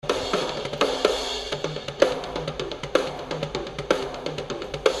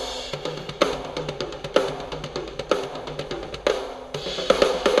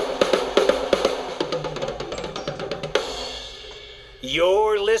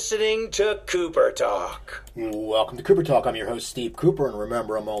listening to Cooper Talk. Welcome to Cooper Talk. I'm your host, Steve Cooper, and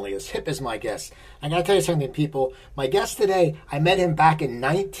remember, I'm only as hip as my guest. I gotta tell you something, people. My guest today, I met him back in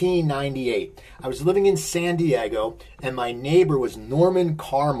 1998. I was living in San Diego, and my neighbor was Norman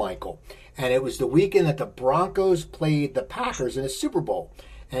Carmichael. And it was the weekend that the Broncos played the Packers in a Super Bowl.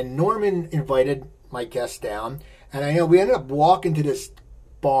 And Norman invited my guest down, and I know we ended up walking to this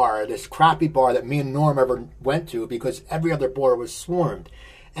bar, this crappy bar that me and Norm ever went to because every other bar was swarmed.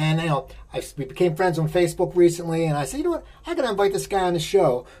 And we became friends on Facebook recently, and I said, you know what, I got to invite this guy on the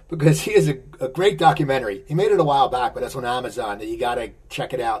show because he is a great documentary. He made it a while back, but that's on Amazon. You got to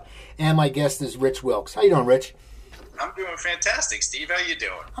check it out. And my guest is Rich Wilkes. How you doing, Rich? I'm doing fantastic, Steve. How you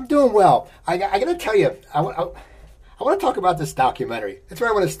doing? I'm doing well. I got to tell you, I want to talk about this documentary. That's where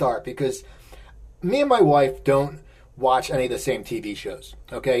I want to start because me and my wife don't watch any of the same TV shows,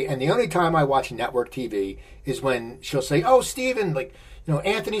 okay? And the only time I watch network TV is when she'll say, oh, Steven,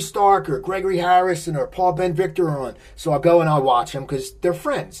 Anthony Stark or Gregory Harrison or Paul Ben Victor are on. So I'll go and I'll watch them because they're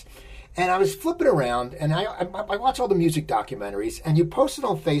friends. And I was flipping around, and I watch all the music documentaries, and you posted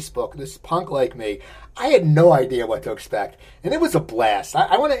on Facebook, this punk like me. I had no idea what to expect, and it was a blast.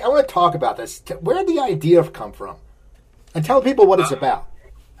 I want to talk about this. Where did the idea come from? And tell people what it's about.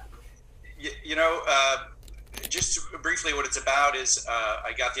 Just briefly, what it's about is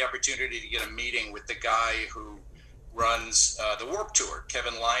I got the opportunity to get a meeting with the guy who runs the Warped Tour,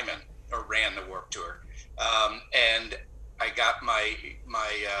 Kevin Lyman, or ran the Warped Tour, and I got my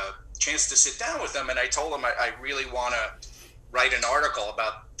chance to sit down with him, and I told him I really want to write an article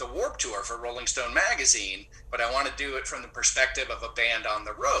about the Warped Tour for Rolling Stone magazine, but I want to do it from the perspective of a band on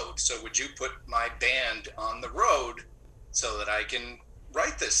the road. So would you put my band on the road so that I can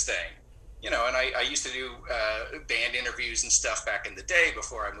write this thing? And I used to do band interviews and stuff back in the day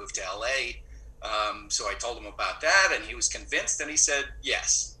before I moved to LA. So I told him about that, and he was convinced, and he said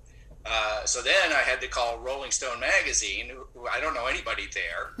yes. So then I had to call Rolling Stone magazine, who I don't know anybody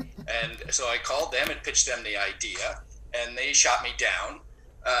there. And so I called them and pitched them the idea, and they shot me down.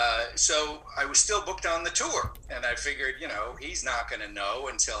 So I was still booked on the tour, and I figured, he's not going to know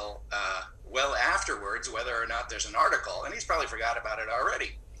until well afterwards whether or not there's an article, and he's probably forgot about it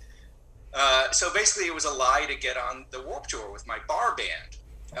already. So basically it was a lie to get on the Warped Tour with my bar band.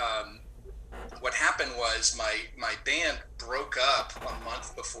 What happened was my band broke up a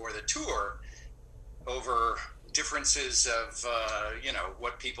month before the tour over differences of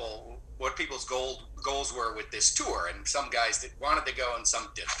what people's goals were with this tour, and some guys that wanted to go and some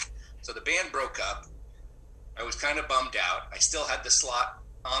didn't. So the band broke up. I was kind of bummed out. I still had the slot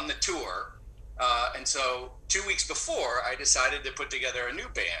on the tour, and so 2 weeks before I decided to put together a new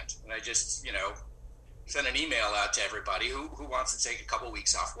band, and I just sent an email out to everybody who wants to take a couple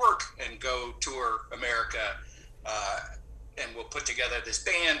weeks off work and go tour America, and we'll put together this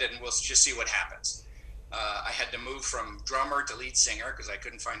band and we'll just see what happens. I had to move from drummer to lead singer because I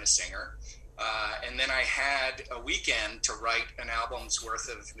couldn't find a singer. And then I had a weekend to write an album's worth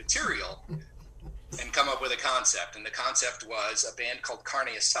of material and come up with a concept. And the concept was a band called Carne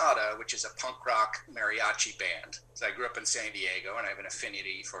Asada, which is a punk rock mariachi band. So I grew up in San Diego, and I have an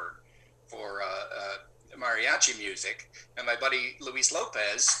affinity for mariachi music. And my buddy Luis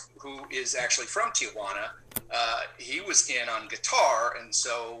Lopez, who is actually from Tijuana, he was in on guitar, and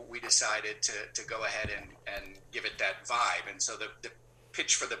so we decided to go ahead and give it that vibe. And so the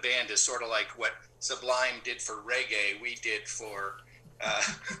pitch for the band is sort of like what Sublime did for reggae, we did for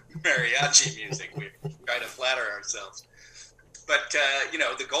mariachi music. We try to flatter ourselves. But,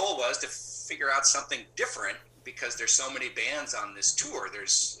 the goal was to figure out something different because there's so many bands on this tour.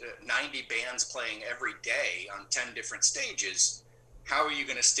 There's 90 bands playing every day on 10 different stages. How are you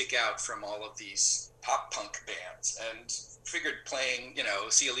going to stick out from all of these pop punk bands? And figured playing,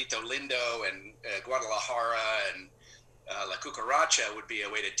 Cielito Lindo and Guadalajara and La Cucaracha would be a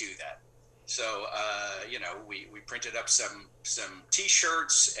way to do that. So, we printed up some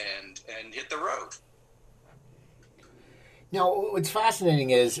T-shirts and hit the road. Now, what's fascinating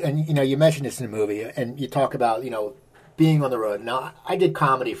is, and you mentioned this in the movie, and you talk about being on the road. Now, I did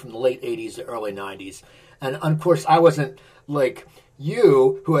comedy from the late '80s to early '90s, and of course, I wasn't like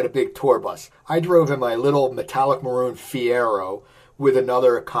you, who had a big tour bus. I drove in my little metallic maroon Fiero with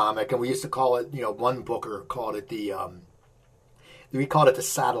another comic, and we used to call it, one booker called it we called it the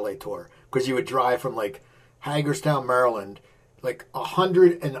satellite tour because you would drive from like Hagerstown, Maryland, like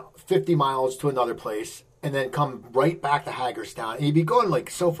 150 miles to another place, and then come right back to Hagerstown. And you'd be going like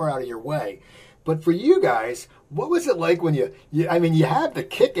so far out of your way. But for you guys, what was it like when you had the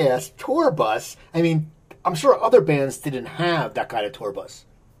kick-ass tour bus. I mean, I'm sure other bands didn't have that kind of tour bus.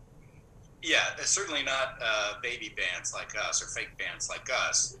 Yeah, they're certainly not baby bands like us or fake bands like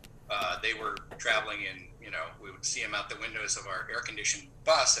us. They were traveling in, we would see them out the windows of our air-conditioned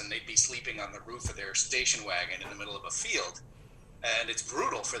bus, and they'd be sleeping on the roof of their station wagon in the middle of a field. And it's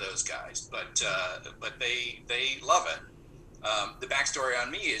brutal for those guys, but they love it. The backstory on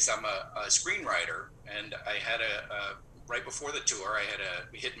me is I'm a screenwriter, and I had right before the tour, I had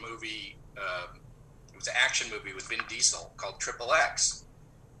a hit movie. It was an action movie with Vin Diesel called Triple X.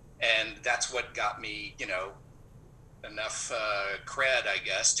 And that's what got me, enough cred, I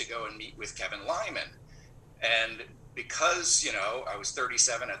guess, to go and meet with Kevin Lyman. And because, I was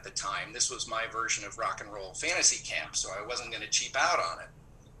 37 at the time, this was my version of rock and roll fantasy camp, so I wasn't going to cheap out on it.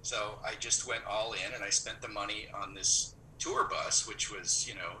 So I just went all in, and I spent the money on this tour bus, which was,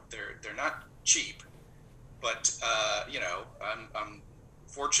 they're not cheap, but, I'm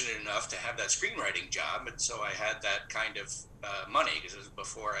fortunate enough to have that screenwriting job, and so I had that kind of money, because it was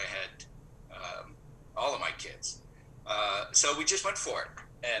before I had all of my kids. So we just went for it,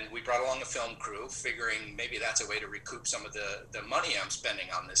 and we brought along a film crew, figuring maybe that's a way to recoup some of the money I'm spending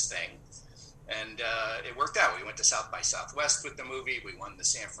on this thing. And it worked out. We went to South by Southwest with the movie. We won the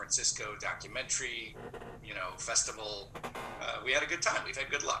San Francisco documentary, festival. We had a good time. We've had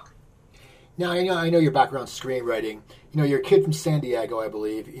good luck. Now, I know your background's screenwriting. You're a kid from San Diego, I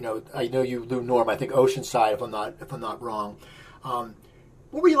believe. I know you, Lou Norm, I think Oceanside, if I'm not wrong.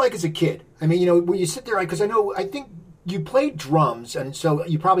 What were you like as a kid? I mean, when you sit there, because I think you played drums, and so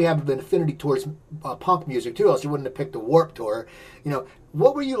you probably have an affinity towards punk music too, else you wouldn't have picked the Warped Tour.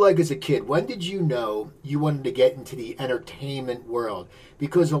 What were you like as a kid? When did you know you wanted to get into the entertainment world?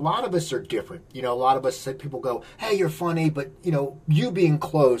 Because a lot of us are different. A lot of us, people go, hey, you're funny, but, you being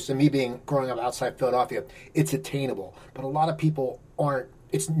close and me growing up outside Philadelphia, it's attainable. But a lot of people aren't,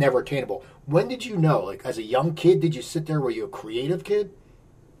 it's never attainable. When did you know? Like, as a young kid, did you sit there? Were you a creative kid?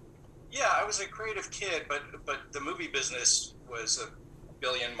 Yeah, I was a creative kid, but the movie business was a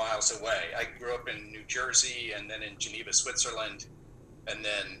billion miles away. I grew up in New Jersey and then in Geneva, Switzerland, and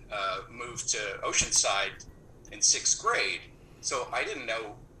then moved to Oceanside in sixth grade. So I didn't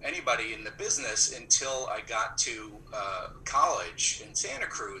know anybody in the business until I got to college in Santa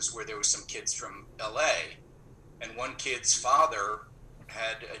Cruz, where there was some kids from LA. And one kid's father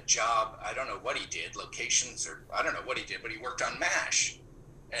had a job, I don't know what he did, locations, or I don't know what he did, but he worked on MASH.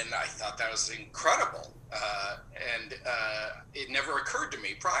 And I thought that was incredible. And it never occurred to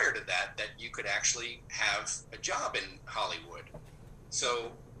me prior to that you could actually have a job in Hollywood.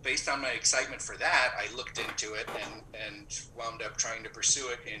 So based on my excitement for that, I looked into it and wound up trying to pursue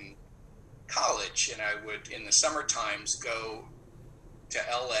it in college. And I would, in the summer times, go to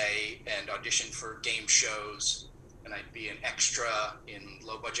LA and audition for game shows. And I'd be an extra in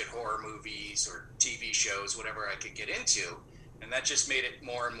low-budget horror movies or TV shows, whatever I could get into. And that just made it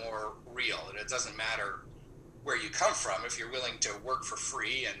more and more real. And it doesn't matter where you come from. If you're willing to work for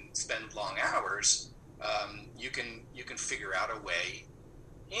free and spend long hours, you can figure out a way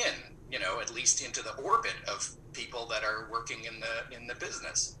in, at least into the orbit of people that are working in the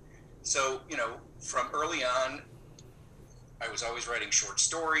business. So, from early on, I was always writing short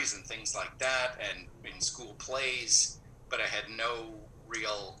stories and things like that, and in school plays, but I had no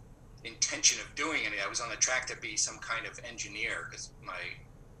real intention of doing any. I was on the track to be some kind of engineer, because my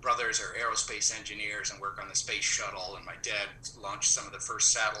brothers are aerospace engineers and work on the space shuttle, and my dad launched some of the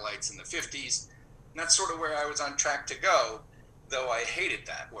first satellites in the 50s. And that's sort of where I was on track to go, though I hated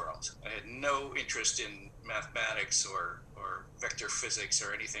that world. I had no interest in mathematics or vector physics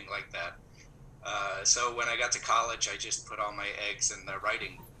or anything like that. So when I got to college, I just put all my eggs in the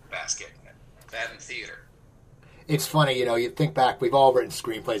writing basket, that and theater. It's funny, you think back, we've all written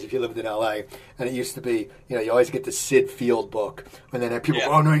screenplays if you lived in L.A., and it used to be, you always get the Sid Field book, and then people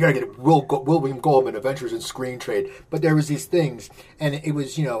go, oh, no, you got to get William Goldman, Adventures in Screen Trade. But there was these things, and it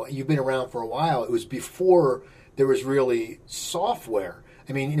was, you've been around for a while. It was before there was really software.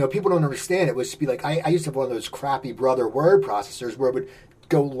 I mean, people don't understand. It was to be like, I used to have one of those crappy Brother word processors where it would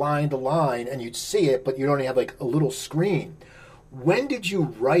go line to line, and you'd see it, but you'd only have like a little screen. When did you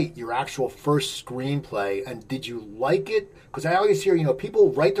write your actual first screenplay, and did you like it? Because I always hear,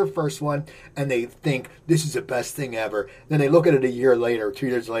 people write their first one, and they think, this is the best thing ever. Then they look at it a year later, 2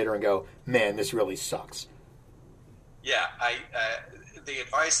 years later, and go, man, this really sucks. Yeah, the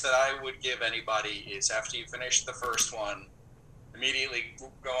advice that I would give anybody is after you finish the first one, immediately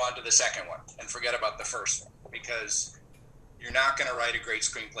go on to the second one and forget about the first one, because you're not going to write a great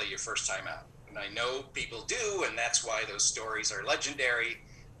screenplay your first time out. And I know people do, and that's why those stories are legendary,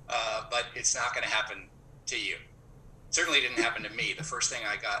 but it's not going to happen to you. It certainly didn't happen to me. The first thing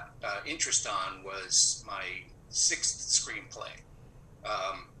I got interest on was my sixth screenplay.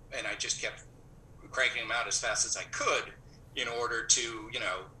 and I just kept cranking them out as fast as I could in order to, you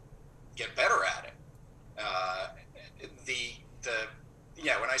know, get better at it.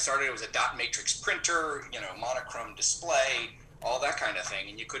 When I started, it was a dot matrix printer, you know, monochrome display, all that kind of thing,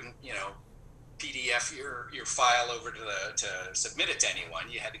 and you couldn't, you know, PDF your file over to submit it to anyone.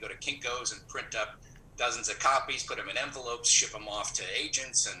 You had to go to Kinko's and print up dozens of copies, put them in envelopes, ship them off to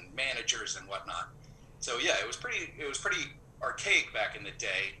agents and managers and whatnot. So yeah, it was pretty archaic back in the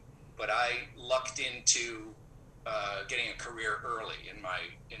day, but I lucked into getting a career early in my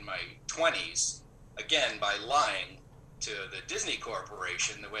 20s, again by lying to the Disney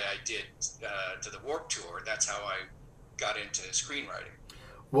Corporation the way I did to the Warped Tour. That's how I got into screenwriting.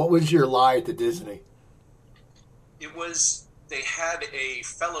 What was your lie to Disney? It was, they had a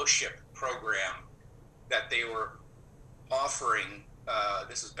fellowship program that they were offering.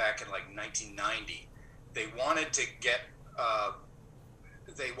 This was back in like 1990. They wanted to get,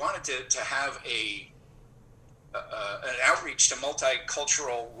 to have an outreach to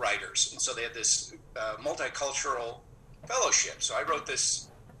multicultural writers, and so they had this multicultural fellowship. So I wrote this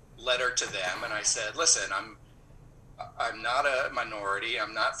letter to them, and I said, "Listen, I'm not a minority.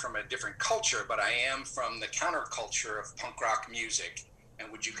 I'm not from a different culture, but I am from the counterculture of punk rock music.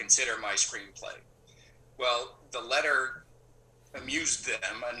 And would you consider my screenplay?" Well, the letter amused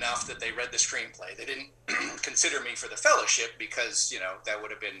them enough that they read the screenplay. They didn't consider me for the fellowship because, you know, that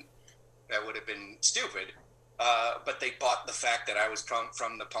would have been stupid. But they bought the fact that I was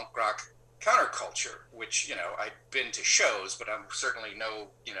from the punk rock counterculture, which, you know, I'd been to shows, but I'm certainly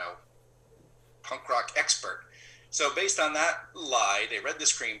no, you know, punk rock expert. So based on that lie, they read the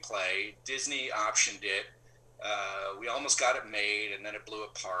screenplay, Disney optioned it, we almost got it made, and then it blew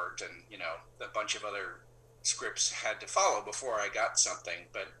apart, and, you know, a bunch of other scripts had to follow before I got something.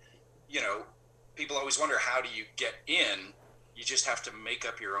 But, you know, people always wonder, how do you get in? You just have to make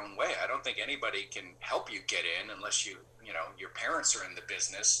up your own way. I don't think anybody can help you get in unless you know, your parents are in the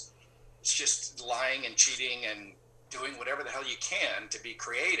business. It's just lying and cheating and doing whatever the hell you can to be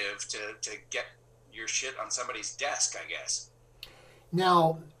creative to get your shit on somebody's desk, I guess.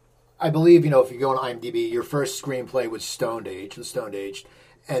 Now, I believe, you know, if you go on IMDb, your first screenplay was Stoned Age,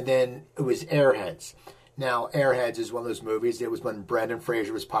 and then it was Airheads. Now, Airheads is one of those movies. It was when Brendan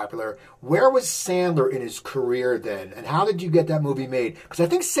Fraser was popular. Where was Sandler in his career then, and how did you get that movie made? Because I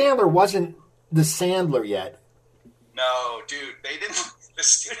think Sandler wasn't the Sandler yet. No, dude, they didn't. The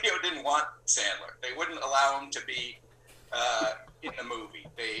studio didn't want Sandler. They wouldn't allow him to be in the movie.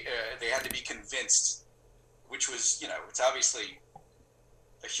 They had to be convinced, which was, you know, it's obviously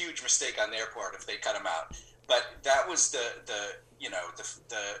a huge mistake on their part if they cut him out. But that was the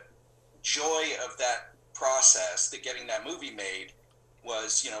joy of that process, that getting that movie made,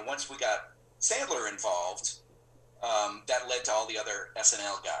 was, you know, once we got Sandler involved, that led to all the other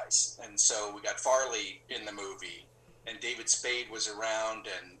SNL guys. And so we got Farley in the movie, and David Spade was around,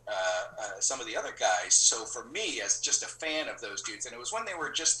 and some of the other guys. So for me, as just a fan of those dudes, and it was when they were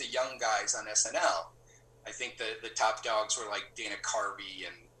just the young guys on SNL, I think the top dogs were like Dana Carvey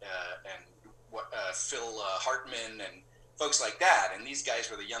and Phil Hartman and folks like that. And these guys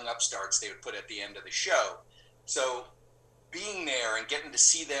were the young upstarts they would put at the end of the show. So being there and getting to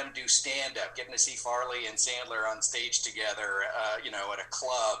see them do stand-up, getting to see Farley and Sandler on stage together, you know, at a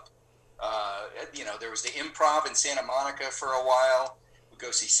club. You know, there was the Improv in Santa Monica for a while. We'd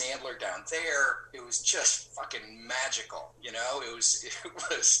go see Sandler down there. It was just fucking magical, you know? It was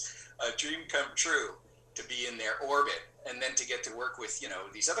a dream come true to be in their orbit, and then to get to work with, you know,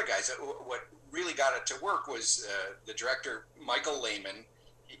 these other guys. What really got it to work was the director, Michael Lehman.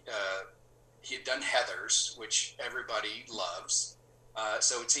 He had done Heathers, which everybody loves.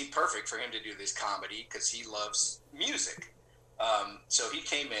 So it seemed perfect for him to do this comedy because he loves music. So he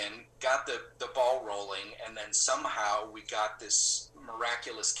came in, got the ball rolling, and then somehow we got this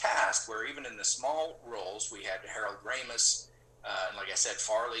miraculous cast where even in the small roles, we had Harold Ramis, and like I said,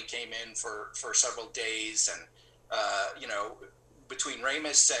 Farley came in for several days, and you know, between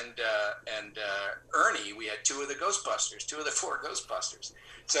Ramis and Ernie, we had two of the four Ghostbusters.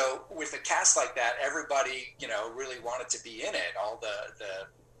 So with a cast like that, everybody, you know, really wanted to be in it. All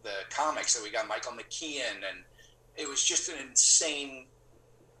the comics. So we got Michael McKean, and it was just an insane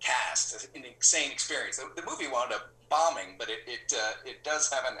cast, an insane experience. The movie wound up bombing, but it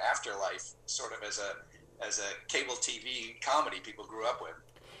does have an afterlife, sort of as a cable TV comedy people grew up with.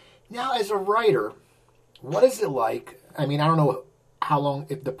 Now, as a writer, what is it like? I mean, I don't know how long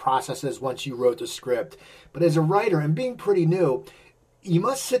if the process is once you wrote the script, but as a writer and being pretty new, you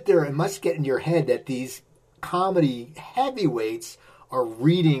must sit there and must get in your head that these comedy heavyweights are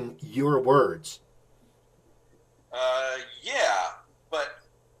reading your words. Yeah, but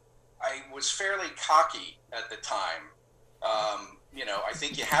was fairly cocky at the time. I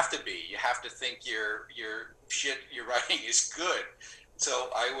think you have to be. You have to think your shit you're writing is good. So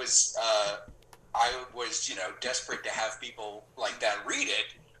I was desperate to have people like that read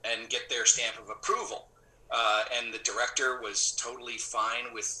it and get their stamp of approval. And the director was totally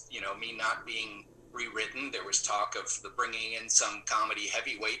fine with me not being rewritten. There was talk of bringing in some comedy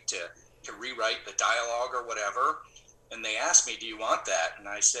heavyweight to rewrite the dialogue or whatever. And they asked me, "Do you want that?" And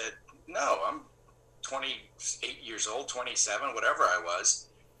I said, "No, I'm 28 years old, 27, whatever I was.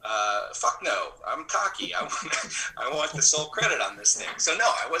 Fuck no, I'm cocky. I want the sole credit on this thing." So no,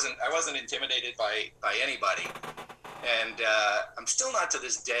 I wasn't intimidated by anybody. And I'm still not to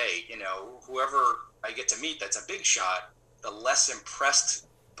this day, whoever I get to meet that's a big shot, the less impressed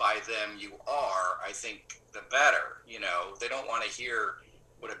by them you are, I think the better. They don't want to hear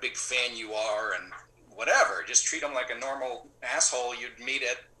what a big fan you are and whatever. Just treat them like a normal asshole you'd meet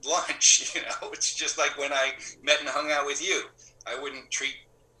at lunch. It's just like when I met and hung out with you. I wouldn't treat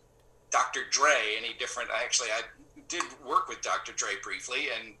Dr. Dre any different. I did work with Dr. Dre briefly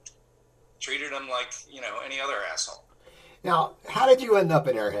and treated him like, any other asshole. Now, how did you end up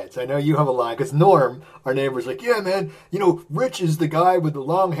in Airheads? I know you have a line, because Norm, our neighbor's like, "Yeah, man, Rich is the guy with the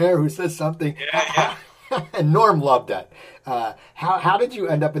long hair who says something." Yeah. And Norm loved that. How did you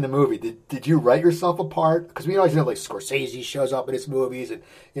end up in the movie? Did you write yourself a part? Because we always know like Scorsese shows up in his movies, and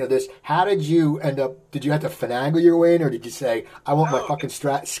this. How did you end up? Did you have to finagle your way in, or did you say, "I want my fucking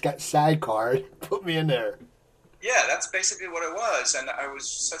SAG card, put me in there"? Yeah, that's basically what it was. And I was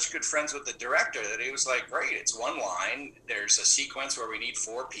such good friends with the director that he was like, "Great, it's one line. There's a sequence where we need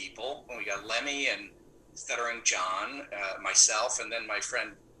 4 people. And we got Lemmy and Stuttering John, myself, and then my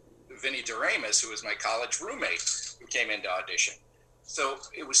friend Vinny DeRamus, who was my college roommate, who came into audition." So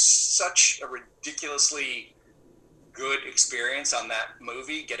it was such a ridiculously good experience on that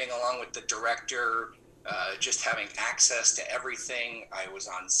movie, getting along with the director, just having access to everything. I was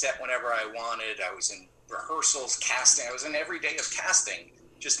on set whenever I wanted. I was in rehearsals, casting. I was in every day of casting,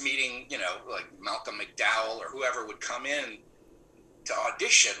 just meeting, like Malcolm McDowell or whoever would come in to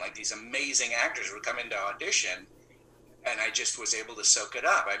audition. Like these amazing actors would come in to audition. And I just was able to soak it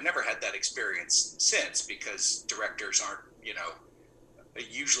up. I've never had that experience since, because directors aren't,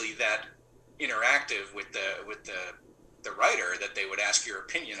 usually that interactive with the writer that they would ask your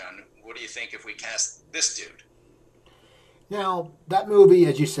opinion on, "What do you think if we cast this dude?" Now, that movie,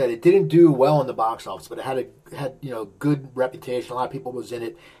 as you said, it didn't do well in the box office, but it had good reputation. A lot of people was in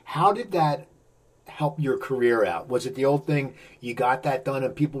it. How did that help your career out? Was it the old thing, you got that done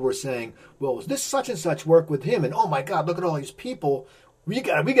and people were saying, "Well, was this such and such work with him? And oh my God, look at all these people. We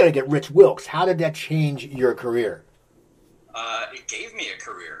got to get Rich Wilkes." How did that change your career? It gave me a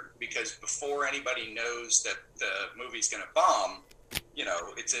career, because before anybody knows that the movie's going to bomb,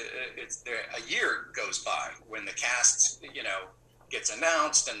 a year goes by when the cast, gets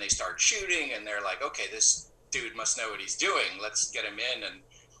announced and they start shooting and they're like, "Okay, this dude must know what he's doing. Let's get him in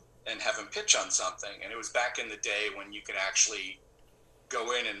and have him pitch on something." And it was back in the day when you could actually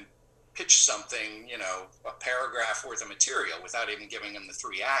go in and pitch something, a paragraph worth of material without even giving them the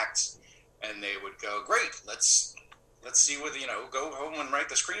 3 acts. And they would go, "Great, let's see what, go home and write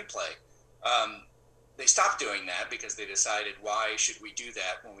the screenplay." They stopped doing that because they decided, why should we do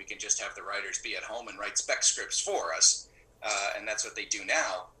that when we can just have the writers be at home and write spec scripts for us? And that's what they do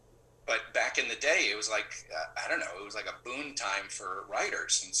now. But back in the day, it was like, it was like a boon time for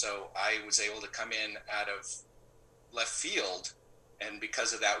writers. And so I was able to come in out of left field. And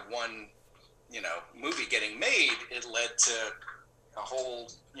because of that one, movie getting made, it led to a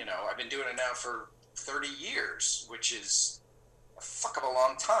whole, I've been doing it now for 30 years, which is a fuck of a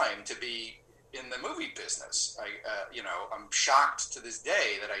long time to be in the movie business. I'm shocked to this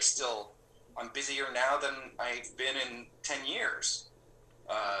day that I'm busier now than I've been in 10 years.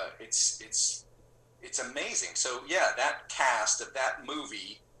 It's amazing. So yeah, that cast of that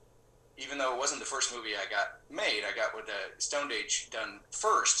movie, even though it wasn't the first movie I got made, I got with the Stoned Age done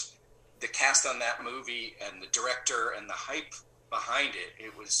first. The cast on that movie and the director and the hype behind it,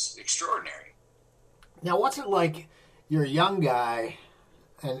 it was extraordinary. Now, what's it like? You're a young guy,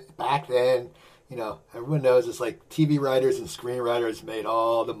 and back then, everyone knows it's like TV writers and screenwriters made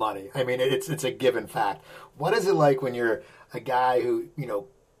all the money. I mean, it's a given fact. What is it like when you're a guy who,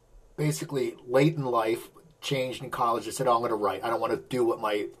 basically late in life, changed in college and said, "Oh, I'm going to write. I don't want to do what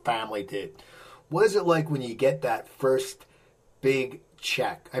my family did." What is it like when you get that first big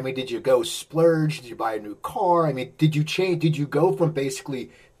check? I mean, did you go splurge? Did you buy a new car? I mean, did you change? Did you go from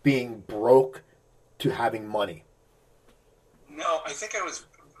basically being broke to having money? No, I think I was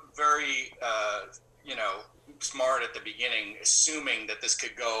very, smart at the beginning, assuming that this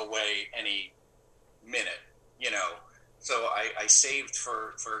could go away any minute, So I saved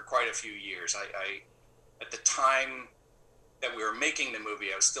for quite a few years. I at the time that we were making the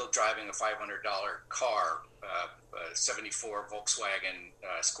movie, I was still driving a $500 car, a 74 Volkswagen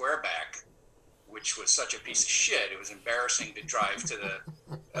Squareback, which was such a piece of shit. It was embarrassing to drive to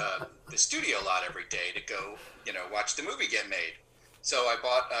the studio lot every day to go, watch the movie get made. So I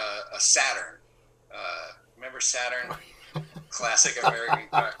bought a Saturn. Remember Saturn? Classic American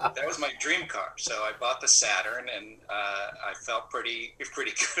car. That was my dream car. So I bought the Saturn, and I felt pretty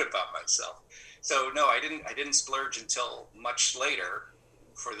good about myself. So no, I didn't splurge until much later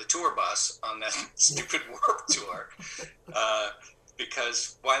for the tour bus on that stupid Warped Tour.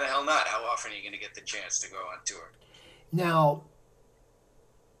 Because why the hell not? How often are you going to get the chance to go on tour? Now,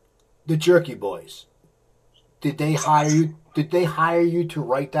 the Jerky Boys, did they hire you? Did they hire you to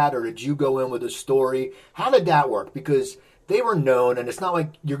write that, or did you go in with a story? How did that work? Because they were known, and it's not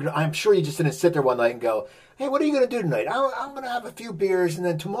like I'm sure you just didn't sit there one night and go, "Hey, what are you going to do tonight?" I'm going to have a few beers, and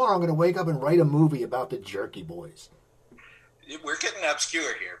then tomorrow I'm going to wake up and write a movie about the Jerky Boys. We're getting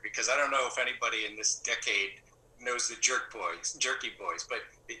obscure here because I don't know if anybody in this decade knows the Jerky Boys, but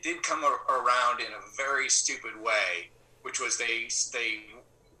they did come around in a very stupid way, which was they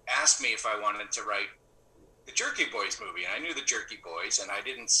asked me if I wanted to write the Jerky Boys movie, and I knew the Jerky Boys, and I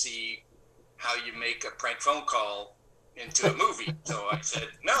didn't see how you make a prank phone call into a movie. So I said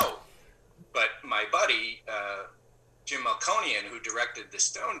no. But my buddy, Jim Melkonian, who directed The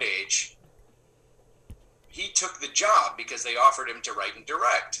Stoned Age, he took the job because they offered him to write and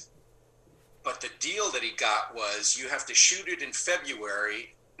direct. But the deal that he got was you have to shoot it in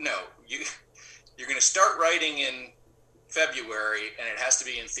February. No, you're going to start writing in February, and it has to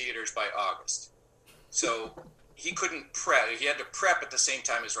be in theaters by August. So he couldn't prep. He had to prep at the same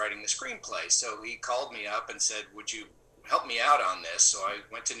time as writing the screenplay. So he called me up and said, "Would you help me out on this?" So I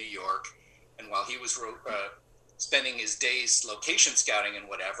went to New York, and while he was spending his days location scouting and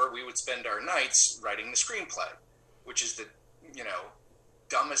whatever, we would spend our nights writing the screenplay, which is the,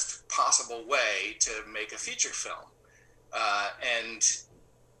 dumbest possible way to make a feature film. And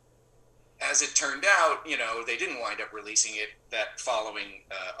as it turned out, they didn't wind up releasing it that following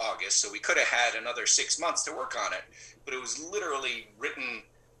August, so we could have had another 6 months to work on it, but it was literally written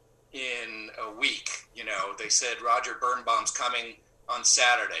in a week. They said, "Roger Birnbaum's coming on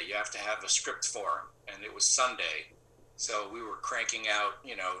Saturday. You have to have a script for him." And it was Sunday. So we were cranking out,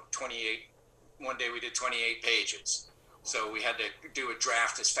 28. One day we did 28 pages. So we had to do a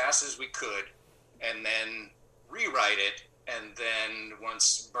draft as fast as we could and then rewrite it. And then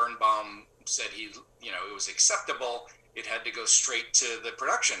once Birnbaum said it was acceptable, it had to go straight to the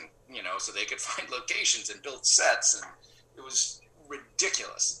production, so they could find locations and build sets. And it was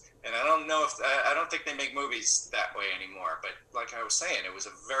ridiculous. And I don't think they make movies that way anymore. But like I was saying, it was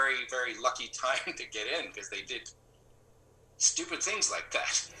a very, very lucky time to get in because they did stupid things like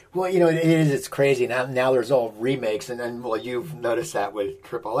that. Well, it's crazy. Now there's all remakes. And then, you've noticed that with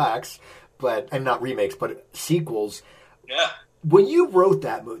XXX, and not remakes, but sequels. Yeah. When you wrote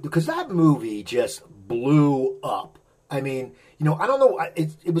that movie, because that movie just blew up. I mean, I don't know.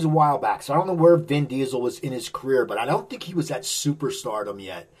 It was a while back, so I don't know where Vin Diesel was in his career, but I don't think he was at superstardom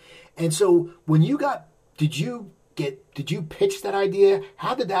yet. And so when did you pitch that idea?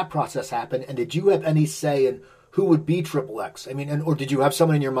 How did that process happen? And did you have any say in who would be XXX? I mean, or did you have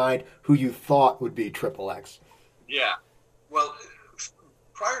someone in your mind who you thought would be XXX? Yeah. Well,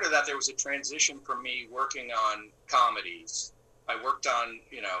 prior to that, there was a transition for me working on comedies. I worked on,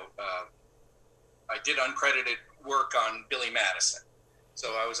 I did uncredited work on Billy Madison.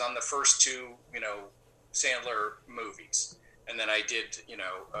 So I was on the first two, Sandler movies. And then I did,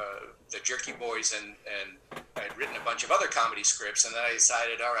 the Jerky Boys, and I had written a bunch of other comedy scripts. And then I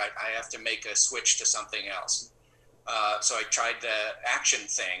decided, all right, I have to make a switch to something else. So I tried the action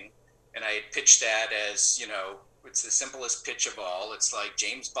thing, and I had pitched that as, it's the simplest pitch of all. It's like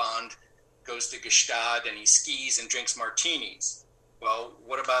James Bond goes to Gstaad and he skis and drinks martinis. Well,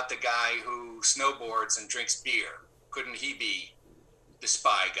 what about the guy who snowboards and drinks beer? Couldn't he be the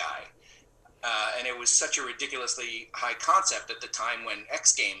spy guy? And it was such a ridiculously high concept at the time when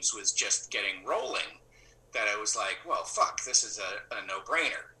X Games was just getting rolling that I was like, well, fuck, this is a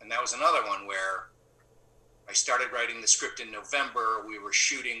no-brainer. And that was another one where I started writing the script in November. We were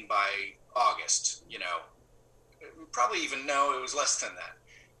shooting by August, Probably even no, it was less than that.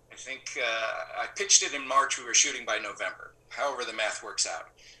 I think I pitched it in March. We were shooting by November, however the math works out.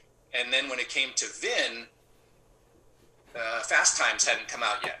 And then when it came to Vin, Fast Times hadn't come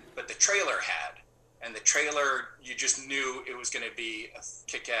out yet, but the trailer had. And the trailer, you just knew it was going to be a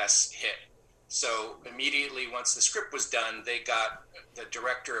kick-ass hit. So immediately once the script was done, they got the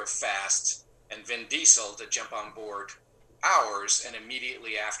director of Fast and Vin Diesel to jump on board ours, and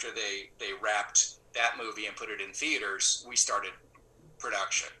immediately after they wrapped that movie and put it in theaters, we started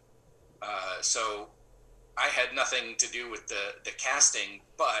production. So I had nothing to do with the casting,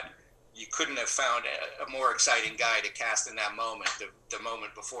 but you couldn't have found a more exciting guy to cast in that moment, the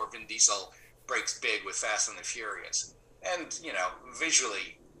moment before Vin Diesel breaks big with Fast and the Furious. And, you know,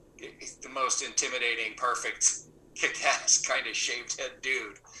 visually, the most intimidating, perfect, kick-ass kind of shaved head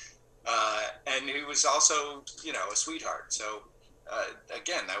dude. And he was also, you know, a sweetheart. So,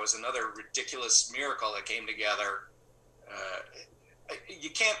 again, that was another ridiculous miracle that came together. You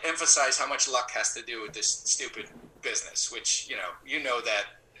can't emphasize how much luck has to do with this stupid business, which, you know that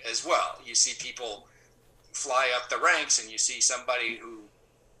as well. You see people fly up the ranks, and you see somebody who,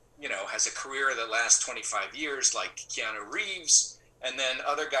 you know, has a career that lasts 25 years, like Keanu Reeves, and then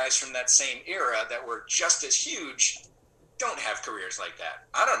other guys from that same era that were just as huge don't have careers like that.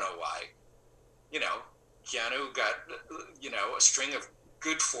 I don't know why. You know, Keanu got, you know, a string of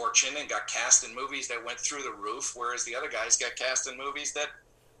good fortune and got cast in movies that went through the roof, whereas the other guys got cast in movies that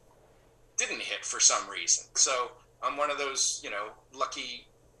didn't hit for some reason. So I'm one of those, you know, lucky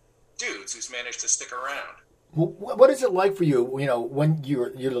dudes who's managed to stick around. What is it like for you, you know, when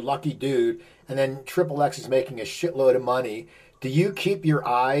you're the lucky dude and then Triple X is making a shitload of money? Do you keep your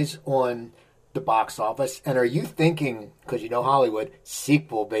eyes on the box office, and are you thinking, because you know Hollywood,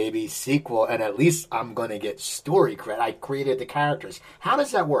 sequel, baby, sequel, and at least I'm going to get story credit. I created the characters. How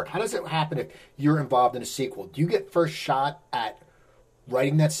does that work? How does it happen if you're involved in a sequel? Do you get first shot at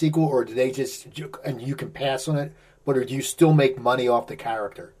writing that sequel, or do they just, and you can pass on it, but or do you still make money off the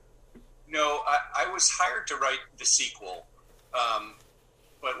character? No, I was hired to write the sequel,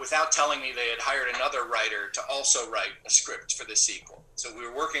 but without telling me they had hired another writer to also write a script for the sequel. So we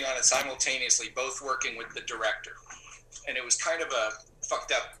were working on it simultaneously, both working with the director. And it was kind of a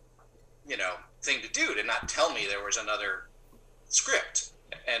fucked up, you know, thing to do, to not tell me there was another script.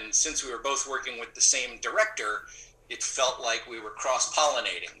 And since we were both working with the same director, it felt like we were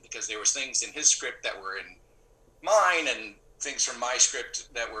cross-pollinating, because there was things in his script that were in mine and things from my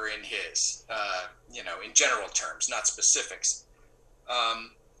script that were in his, you know, in general terms, not specifics.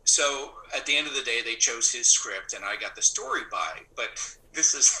 So at the end of the day, they chose his script and I got the story by. But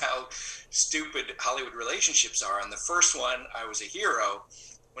this is how stupid Hollywood relationships are. On the first one, I was a hero.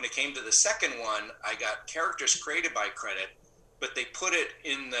 When it came to the second one, I got characters created by credit, but they put it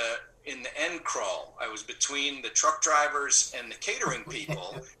in the end crawl. I was between the truck drivers and the catering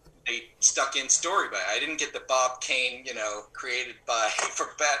people. They stuck in story by. I didn't get the Bob Kane, you know, created by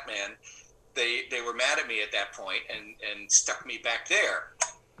for Batman. They were mad at me at that point and stuck me back there.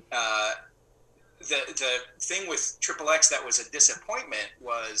 The thing with Triple X that was a disappointment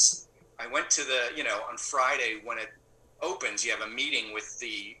was I went to the, you know, on Friday when it opens, you have a meeting with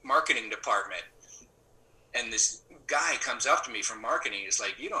the marketing department, and this guy comes up to me from marketing. He's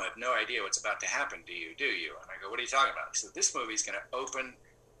like, "You don't have no idea what's about to happen to you, do you?" And I go, "What are you talking about?" He said, "This movie's going to open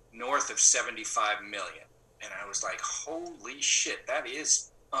north of 75 million. And I was like, holy shit, that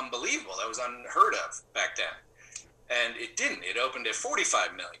is unbelievable. That was unheard of back then. And it didn't. It opened at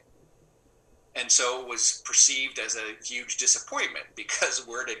 45 million. And so it was perceived as a huge disappointment, because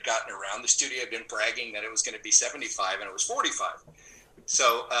word had gotten around. The studio had been bragging that it was going to be 75 and it was 45.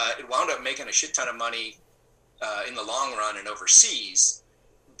 So it wound up making a shit ton of money in the long run and overseas.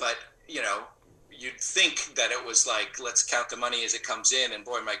 But, you know, you'd think that it was like, let's count the money as it comes in, and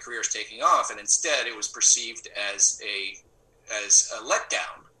boy, my career's taking off. And instead, it was perceived as a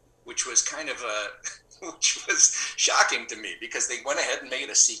letdown, which was kind of which was shocking to me, because they went ahead and made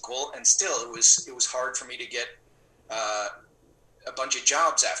a sequel, and still it was hard for me to get a bunch of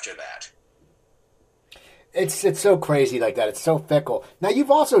jobs after that. It's so crazy like that. It's so fickle. Now, you've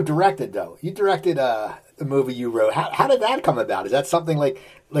also directed, though. You directed the movie you wrote. How did that come about? Is that something like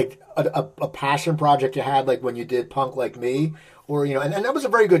a passion project you had, like when you did Punk Like Me? Or, you know, and that was a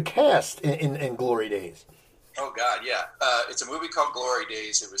very good cast in Glory Days. Oh, God, yeah. It's a movie called Glory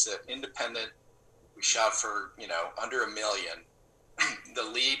Days. It was an independent. We shot for, you know, under $1 million. The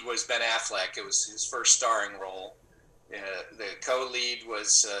lead was Ben Affleck. It was his first starring role. The co-lead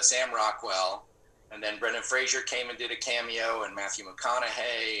was Sam Rockwell. And then Brendan Fraser came and did a cameo, and Matthew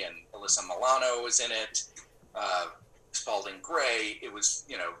McConaughey and Alyssa Milano was in it. Spalding Gray. It was,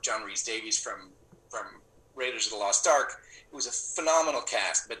 you know, John Rhys Davies from Raiders of the Lost Ark. It was a phenomenal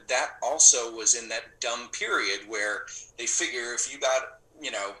cast, but that also was in that dumb period where they figure if you got,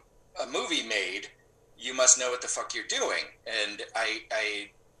 you know, a movie made, you must know what the fuck you're doing. And I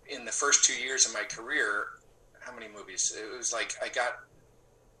in the first 2 years of my career, how many movies? It was like I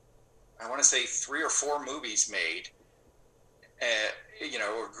I want to say 3 or 4 movies made,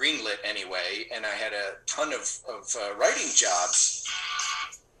 or greenlit anyway, and I had a ton of writing jobs,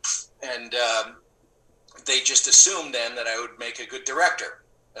 and they just assumed then that I would make a good director.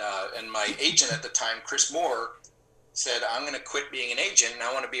 And my agent at the time, Chris Moore, said, I'm going to quit being an agent and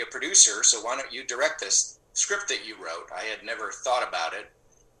I want to be a producer, so why don't you direct this script that you wrote? I had never thought about it.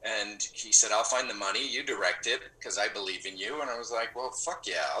 And he said, I'll find the money, you direct it, because I believe in you. And I was like, well, fuck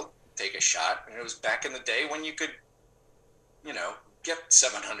yeah, I'll take a shot. And it was back in the day when you could, get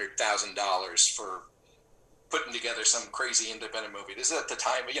 $700,000 for putting together some crazy independent movie. This is at the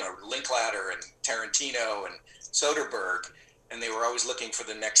time, Linklater and Tarantino and Soderbergh, and they were always looking for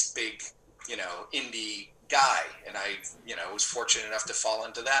the next big, indie guy. And I, was fortunate enough to fall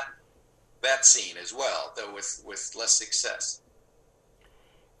into that scene as well, though with less success.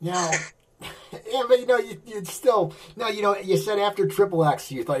 Now, yeah, but you still, you said after Triple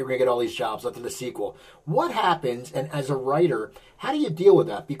X you thought you were going to get all these jobs after the sequel. What happens, and as a writer, how do you deal with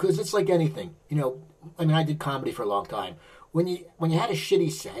that? Because it's like anything, I did comedy for a long time. When you had a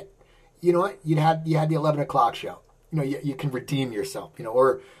shitty set, you had the 11 o'clock show. You can redeem yourself,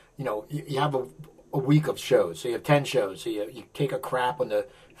 or you have a week of shows, so you have 10 shows, so you take a crap on the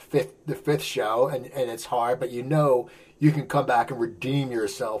fifth show, and it's hard, but you can come back and redeem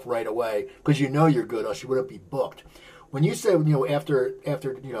yourself right away because you're good, or else you wouldn't be booked. When you said after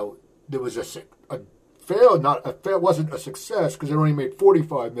there was a fail, it wasn't a success because it only made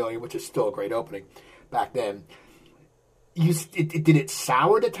 $45 million, which is still a great opening back then. Did it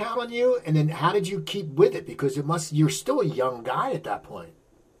sour the town on you, and then how did you keep with it? Because you're still a young guy at that point.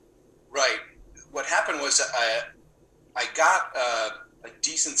 Right. What happened was I got a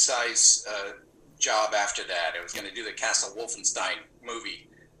decent size job after that. I was going to do the Castle Wolfenstein movie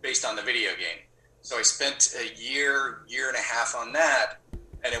based on the video game. So I spent a year and a half on that,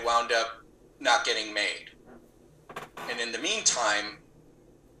 and it wound up not getting made. And in the meantime,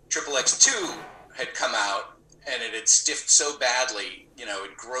 Triple X 2 had come out, and it had stiffed so badly,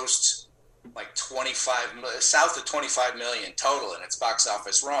 it grossed like south of 25 million total in its box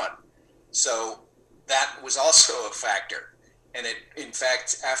office run. So that was also a factor. And in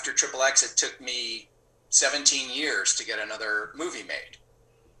fact, after Triple X, it took me 17 years to get another movie made,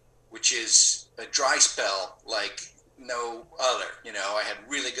 which is a dry spell like no other. I had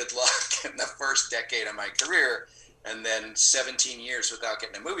really good luck in the first decade of my career, and then 17 years without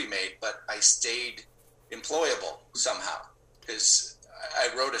getting a movie made, but I stayed employable somehow because I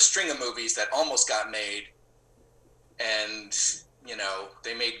wrote a string of movies that almost got made, and,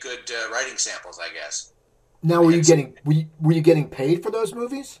 they made good writing samples, I guess. Now, were you getting paid for those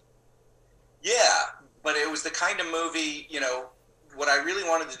movies? Yeah, but it was the kind of movie, what I really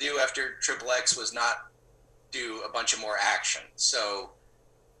wanted to do after Triple X was not do a bunch of more action. So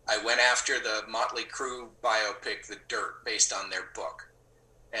I went after the Motley Crue biopic, The Dirt, based on their book.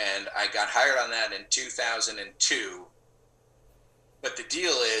 And I got hired on that in 2002. But the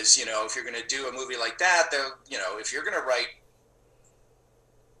deal is, if you're going to do a movie like that, if you're going to write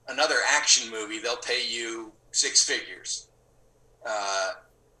another action movie, they'll pay you 6 figures.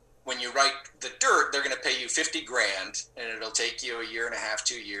 When you write The Dirt, they're going to pay you $50,000, and it'll take you a year and a half,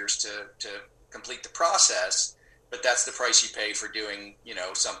 2 years to complete the process. But that's the price you pay for doing,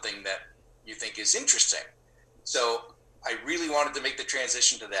 something that you think is interesting. So I really wanted to make the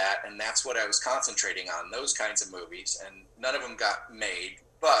transition to that, and that's what I was concentrating on, those kinds of movies, and none of them got made.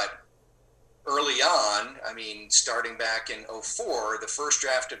 But early on, starting back in 2004, the first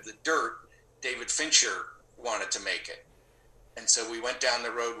draft of The Dirt, David Fincher wanted to make it. And so we went down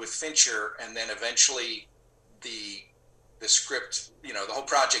the road with Fincher, and then eventually the script, the whole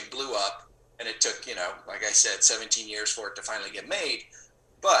project blew up, and it took, like I said, 17 years for it to finally get made.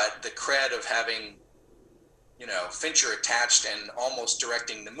 But the cred of having, Fincher attached and almost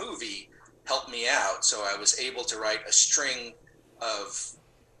directing the movie helped me out. So I was able to write a string of,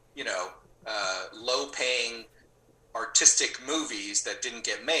 low-paying artistic movies that didn't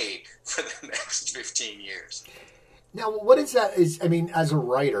get made for the next 15 years. Now, what is that? As a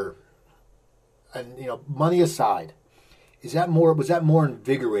writer, and money aside, was that more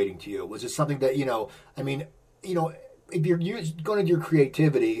invigorating to you? Was it something that if you're going to do your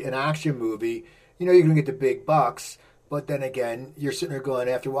creativity, an action movie, you're going to get the big bucks. But then again, you're sitting there going,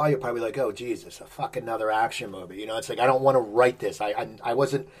 after a while, you're probably like, oh, Jesus, a fucking another action movie. It's like, I don't want to write this. I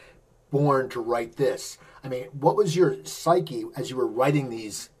wasn't born to write this. What was your psyche as you were writing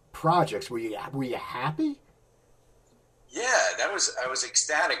these projects? Were you happy? Yeah, I was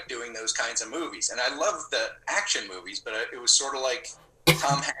ecstatic doing those kinds of movies. And I love the action movies, but it was sort of like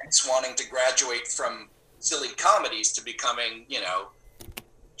Tom Hanks wanting to graduate from silly comedies to becoming,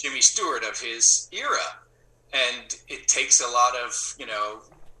 Jimmy Stewart of his era. And it takes a lot of,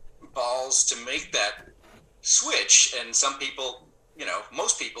 balls to make that switch. And some people,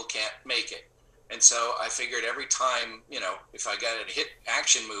 most people can't make it. And so I figured every time, if I got a hit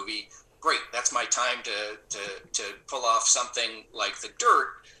action movie, great, that's my time to pull off something like The Dirt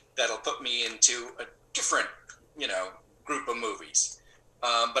that'll put me into a different, group of movies.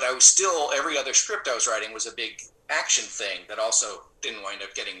 But I was still, every other script I was writing was a big action thing that also didn't wind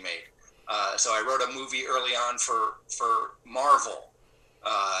up getting made. So I wrote a movie early on for Marvel,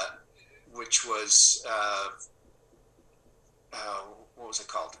 which was, what was it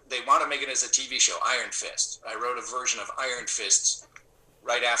called? They want to make it as a TV show, Iron Fist. I wrote a version of Iron Fist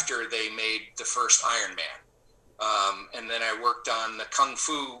right after they made the first Iron Man. And then I worked on the Kung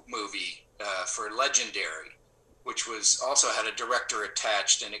Fu movie for Legendary, which was also had a director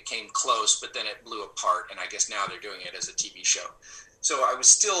attached, and it came close, but then it blew apart, and I guess now they're doing it as a TV show. So I was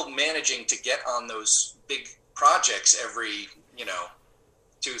still managing to get on those big projects every,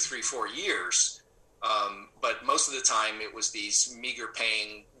 2, 3, 4 years. But most of the time it was these meager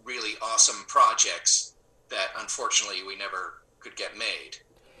paying, really awesome projects that unfortunately we never could get made.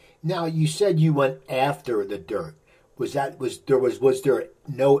 Now, you said you went after The Dirt. Was there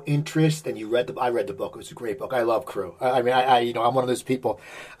no interest? And I read the book. It was a great book. I love Crew. I'm one of those people.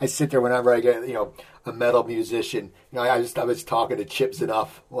 I sit there whenever I get a metal musician. I was talking to Chip Z'Nuff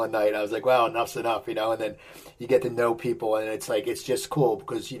one night. I was like, well, enough's enough, and then you get to know people, and it's just cool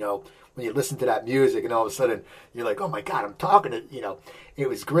because when you listen to that music, and all of a sudden you're like, oh my God, I'm talking to it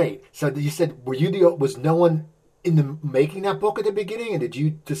was great. So you said, was no one in the making that book at the beginning, and did you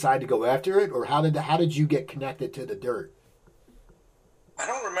decide to go after it, or how did you get connected to The Dirt? I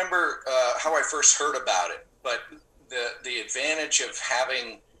don't remember how I first heard about it, but the advantage of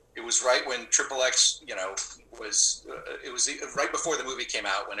having it was right when XXX, it was right before the movie came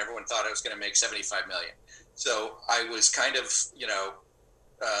out when everyone thought I was going to make $75 million. So I was kind of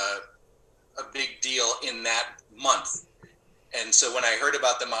a big deal in that month, and so when I heard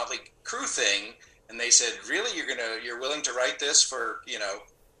about the Motley Crue thing. And they said, "Really, you're willing to write this for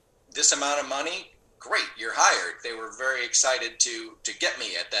this amount of money? Great, you're hired." They were very excited to get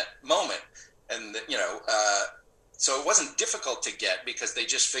me at that moment, and so it wasn't difficult to get because they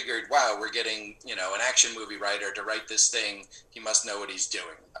just figured, "Wow, we're getting an action movie writer to write this thing. He must know what he's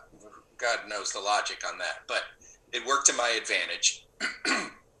doing." God knows the logic on that, but it worked to my advantage,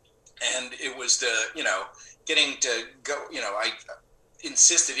 and it was getting to go. I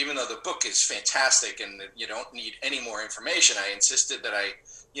insisted, even though the book is fantastic and you don't need any more information, I insisted that I,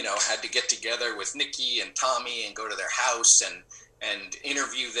 had to get together with Nikki and Tommy and go to their house and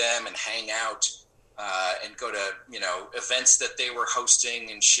interview them and hang out and go to, events that they were hosting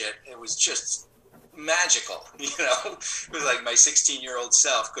and shit. It was just magical, It was like my 16-year-old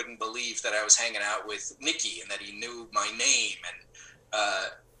self couldn't believe that I was hanging out with Nikki and that he knew my name.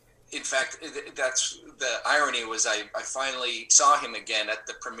 And, in fact, that's the irony was I finally saw him again at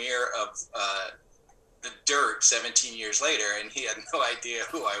the premiere of The Dirt 17 years later, and he had no idea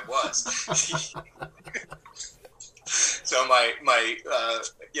who I was. So my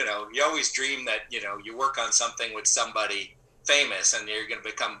you always dream that, you work on something with somebody famous and you're going to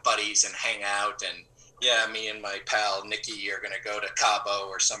become buddies and hang out. And yeah, me and my pal Nikki are going to go to Cabo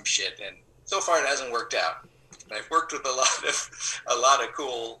or some shit. And so far it hasn't worked out. I've worked with a lot of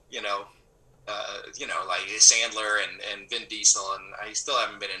cool, like Sandler and Vin Diesel, and I still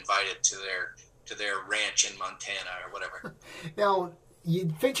haven't been invited to their ranch in Montana or whatever. Now,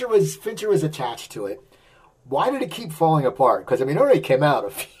 Fincher was attached to it. Why did it keep falling apart? Because, it already came out a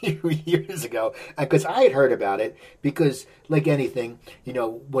few years ago. Because I had heard about it. Because, like anything,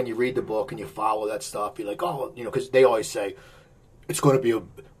 when you read the book and you follow that stuff, you're like, oh, because they always say, it's going to be a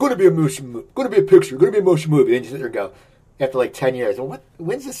motion, going to be a picture, going to be a motion movie. And you sit there and go, after like 10 years, well,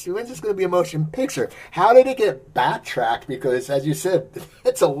 when's this going to be a motion picture? How did it get backtracked? Because, as you said,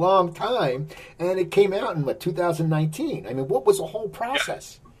 it's a long time, and it came out in 2019. What was the whole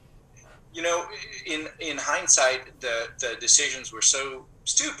process? In hindsight, the decisions were so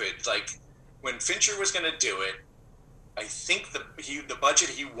stupid. Like when Fincher was going to do it, I think the budget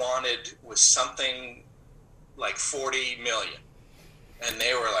he wanted was something like $40 million. And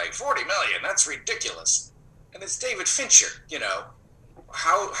they were like, $40 million, that's ridiculous. And it's David Fincher,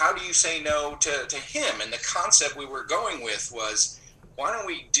 How do you say no to him? And the concept we were going with was, why don't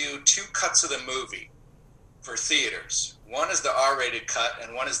we do 2 cuts of the movie for theaters? One is the R-rated cut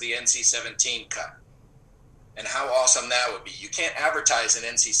and one is the NC-17 cut. And how awesome that would be. You can't advertise an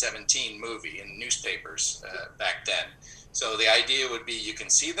NC-17 movie in newspapers back then. So the idea would be you can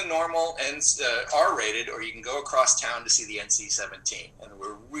see the normal R-rated, or you can go across town to see the NC-17. And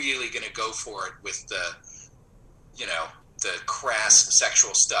we're really going to go for it with the crass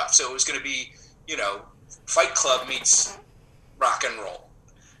sexual stuff. So it was going to be, Fight Club meets rock and roll.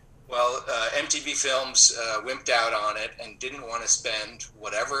 Well, MTV Films wimped out on it and didn't want to spend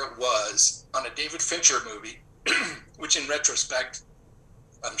whatever it was on a David Fincher movie, which in retrospect,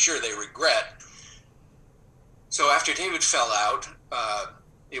 I'm sure they regret. So after David fell out,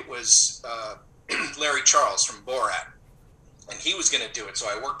 it was Larry Charles from Borat, and he was going to do it. So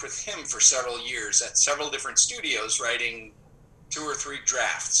I worked with him for several years at several different studios, writing 2 or 3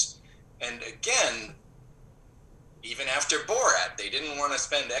 drafts. And again, even after Borat, they didn't want to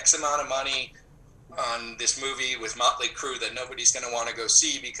spend X amount of money on this movie with Motley Crue that nobody's going to want to go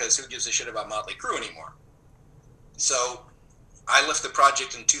see, because who gives a shit about Motley Crue anymore? So I left the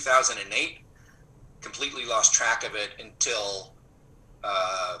project in 2008, completely lost track of it until,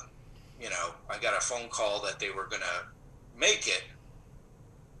 I got a phone call that they were going to make it.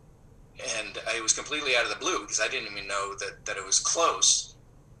 And it was completely out of the blue, because I didn't even know that it was close.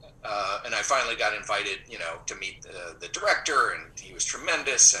 And I finally got invited, to meet the director, and he was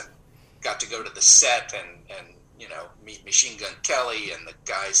tremendous, and got to go to the set and meet Machine Gun Kelly and the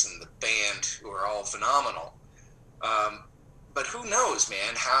guys in the band, who are all phenomenal. But who knows,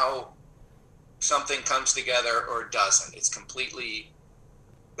 man, how something comes together or doesn't. It's completely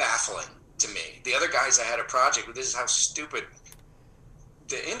baffling to me. The other guys I had a project with, this is how stupid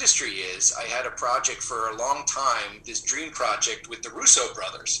the industry is. I had a project for a long time, this dream project with the Russo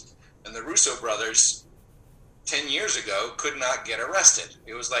brothers. And the Russo brothers, 10 years ago, could not get arrested.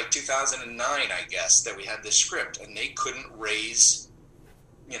 It was like 2009, I guess, that we had this script, and they couldn't raise,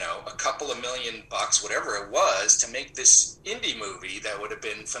 a couple of $1 million, whatever it was, to make this indie movie that would have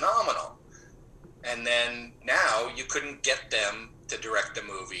been phenomenal. And then now you couldn't get them to direct the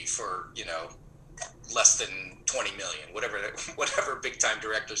movie for, less than $20 million, whatever big time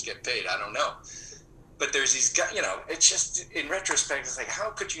directors get paid. I don't know. But there's these guys, it's just, in retrospect, it's like, how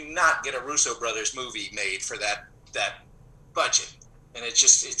could you not get a Russo brothers movie made for that budget? And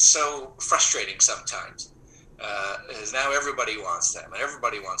it's so frustrating sometimes. Because now everybody wants them, and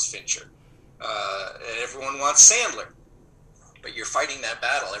everybody wants Fincher. And everyone wants Sandler. But you're fighting that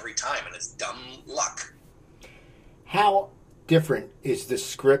battle every time, and it's dumb luck. How different is the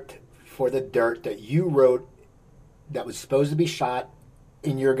script for The Dirt that you wrote that was supposed to be shot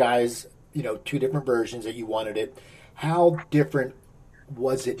in your guys', 2 different versions that you wanted it? How different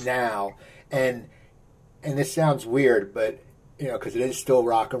was it now? And this sounds weird, but, because it is still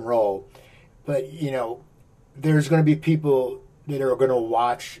rock and roll. But, there's going to be people that are going to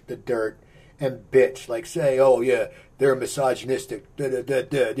watch The Dirt and bitch, like say, oh, yeah, they're misogynistic,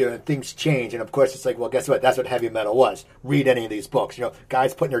 and things change. And, of course, it's like, well, guess what? That's what heavy metal was. Read any of these books.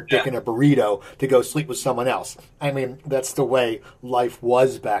 Guys putting their dick in a burrito to go sleep with someone else. I mean, that's the way life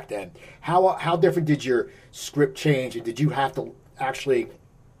was back then. How different did your script change? And did you have to actually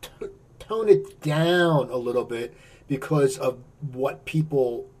tone it down a little bit because of what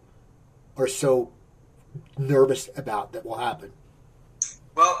people are so nervous about that will happen?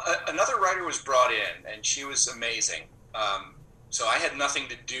 Well, another writer was brought in, and she was amazing. So I had nothing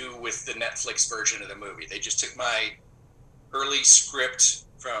to do with the Netflix version of the movie. They just took my early script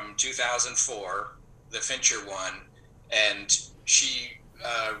from 2004, the Fincher one, and she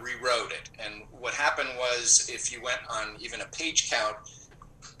rewrote it. And what happened was, if you went on even a page count,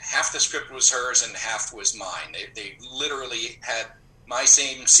 half the script was hers and half was mine. They literally had my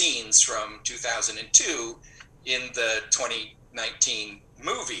same scenes from 2002 in the 2019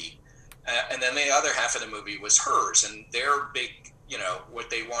 movie, and then the other half of the movie was hers. And their big, what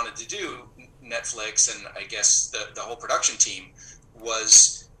they wanted to do, Netflix and I guess the whole production team,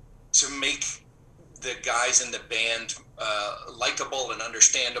 was to make the guys in the band likable and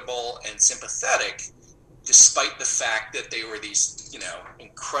understandable and sympathetic, despite the fact that they were these,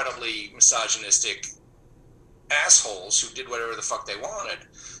 incredibly misogynistic assholes who did whatever the fuck they wanted.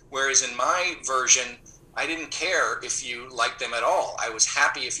 Whereas in my version, I didn't care if you liked them at all. I was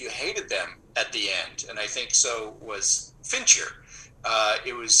happy if you hated them at the end. And I think so was Fincher.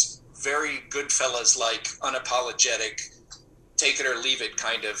 It was very Goodfellas-like, unapologetic, take it or leave it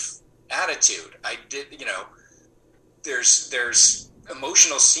kind of attitude. I did, there's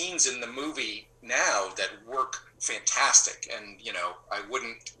emotional scenes in the movie now that work fantastic. And, I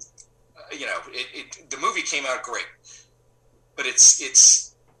wouldn't, the movie came out great. But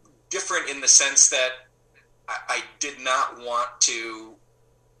it's different in the sense that I did not want to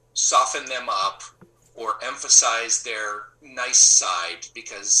soften them up or emphasize their nice side,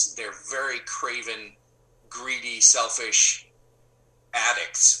 because they're very craven, greedy, selfish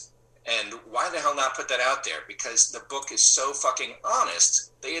addicts. And why the hell not put that out there? Because the book is so fucking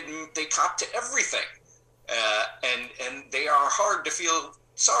honest. They cop to everything, and they are hard to feel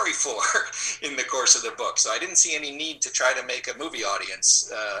sorry for in the course of the book. So I didn't see any need to try to make a movie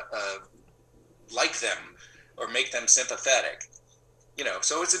audience like them or make them sympathetic.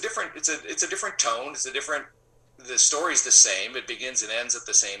 So it's a different tone. The story's the same. It begins and ends at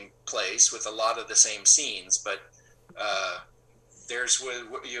the same place with a lot of the same scenes, but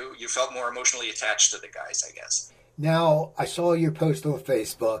you felt more emotionally attached to the guys, I guess. Now, I saw your post on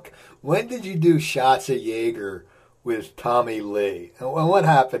Facebook. When did you do Shots of Jaeger with Tommy Lee? And what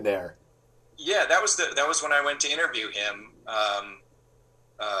happened there? Yeah, that was when I went to interview him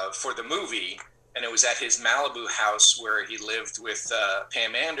for the movie, and it was at his Malibu house where he lived with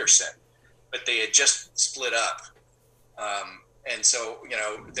Pam Anderson, but they had just split up. And so,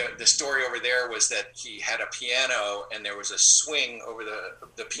 the story over there was that he had a piano and there was a swing over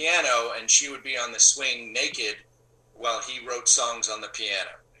the piano, and she would be on the swing naked while he wrote songs on the piano.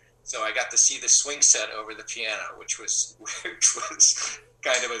 So I got to see the swing set over the piano, which was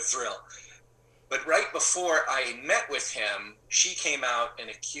kind of a thrill. But right before I met with him, she came out and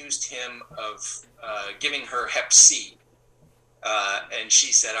accused him of giving her Hep C. And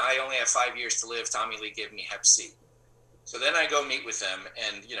she said, "I only have 5 years to live. Tommy Lee gave me Hep C." So then I go meet with him,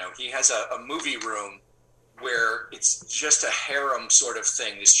 and, he has a movie room where it's just a harem sort of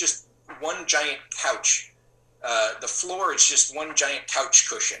thing. It's just one giant couch. The floor is just one giant couch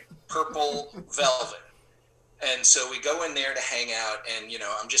cushion, purple velvet. And so we go in there to hang out, and,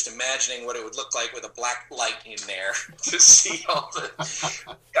 I'm just imagining what it would look like with a black light in there to see all the,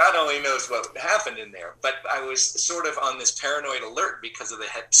 God only knows what happened in there. But I was sort of on this paranoid alert because of the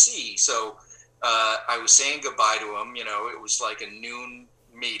Hep C. So I was saying goodbye to him, it was like a noon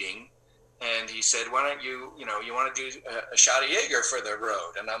meeting. And he said, "Why don't you want to do a shot of Jaeger for the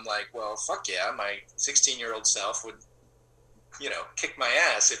road?" And I'm like, "Well, fuck yeah, my 16-year-old self would, kick my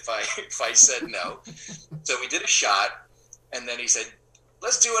ass if I said no." So we did a shot, and then he said,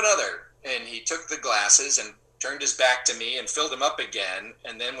 "Let's do another." And he took the glasses and turned his back to me and filled them up again.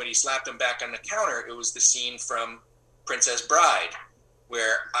 And then when he slapped them back on the counter, it was the scene from Princess Bride,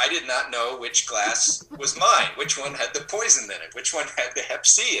 where I did not know which glass was mine, which one had the poison in it, which one had the Hep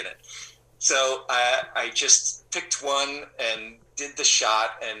C in it. So I just picked one and did the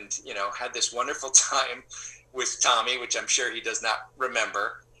shot, and, had this wonderful time with Tommy, which I'm sure he does not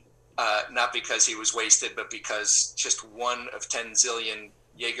remember, not because he was wasted, but because just one of 10 zillion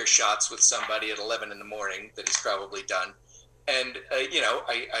Jaeger shots with somebody at 11 in the morning that he's probably done. And,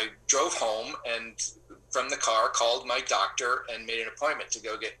 I drove home and from the car called my doctor and made an appointment to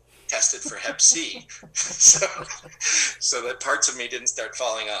go get tested for Hep C. so that parts of me didn't start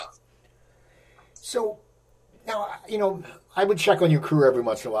falling off. So now, I would check on your career every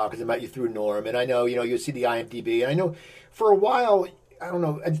once in a while because I met you through Norm, and I know, you see the IMDb, and I know for a while, I don't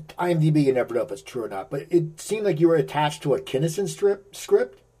know, IMDb, you never know if it's true or not, but it seemed like you were attached to a Kinison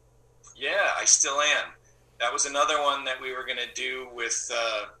script? Yeah, I still am. That was another one that we were going to do with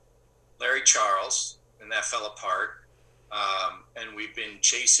Larry Charles, and that fell apart. And we've been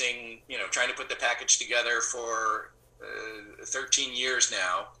chasing, trying to put the package together for 13 years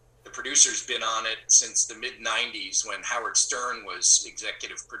now. The producer's been on it since the mid-'90s when Howard Stern was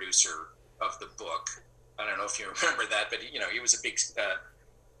executive producer of the book. I don't know if you remember that, but he was a big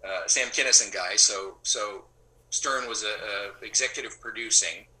Sam Kinison guy. So Stern was executive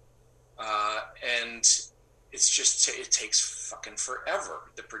producing, and it takes fucking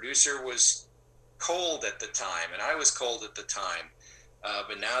forever. The producer was cold at the time, and I was cold at the time.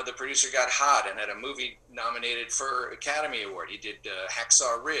 But now the producer got hot and had a movie nominated for Academy Award. He did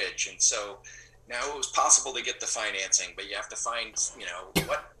Hacksaw Ridge, and so now it was possible to get the financing, but you have to find,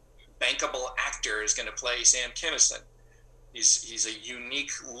 what bankable actor is going to play Sam Kinison. He's a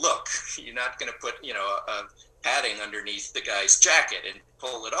unique look. You're not going to put, a padding underneath the guy's jacket and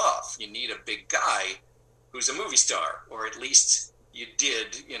pull it off. You need a big guy who's a movie star, or at least you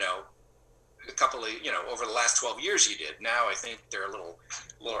did, a couple of, over the last 12 years you did. Now I think they're a little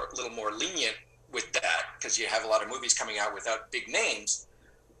more lenient with that because you have a lot of movies coming out without big names.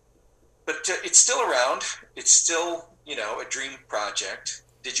 But it's still around. It's still, a dream project.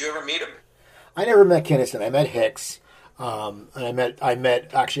 Did you ever meet him? I never met Kinison. I met Hicks. And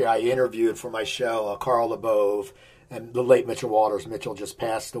I interviewed for my show Carl LeBove and the late Mitchell Walters. Mitchell just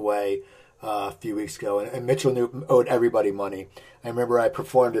passed away a few weeks ago, and Mitchell owed everybody money. I remember I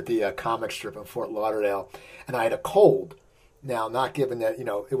performed at the comic strip in Fort Lauderdale, and I had a cold. Now, not given that,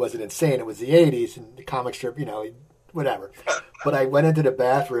 it wasn't insane, it was the 80s, and the comic strip, whatever. But I went into the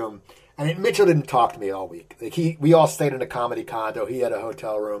bathroom, And Mitchell didn't talk to me all week. Like we all stayed in a comedy condo. He had a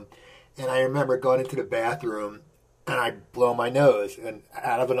hotel room. And I remember going into the bathroom, and I blow my nose, and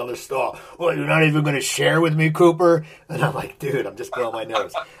out of another stall, well, you're not even going to share with me, Cooper? And I'm like, dude, I'm just blowing my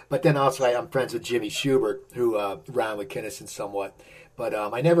nose. But then also I'm friends with Jimmy Schubert, who ran with Kinison somewhat. But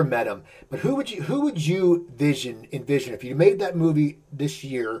I never met him. But who would you envision if you made that movie this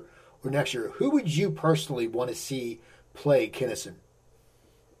year or next year? Who would you personally want to see play Kinison?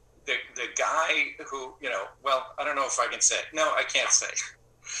 The guy who, well, I don't know if I can say. No, I can't say.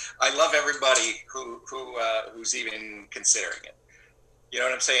 I love everybody who's even considering it. You know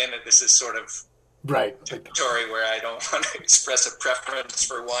what I'm saying? That this is sort of right territory where I don't want to express a preference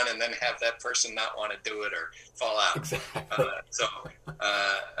for one and then have that person not want to do it or fall out. Exactly.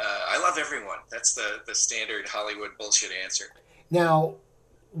 I love everyone. That's the standard Hollywood bullshit answer. Now,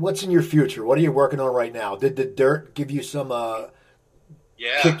 what's in your future? What are you working on right now? Did The Dirt give you some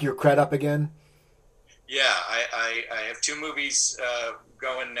kick your cred up again? Yeah, I have 2 movies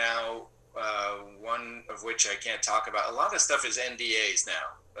going now, one of which I can't talk about. A lot of stuff is NDAs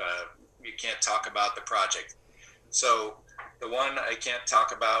now. You can't talk about the project. So the one I can't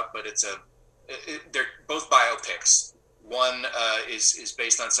talk about, but they're both biopics. One is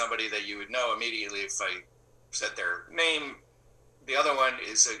based on somebody that you would know immediately if I said their name. The other one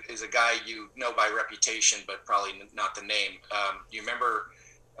is a guy you know by reputation, but probably not the name. You remember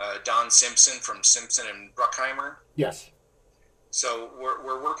Don Simpson from Simpson and Bruckheimer? Yes. So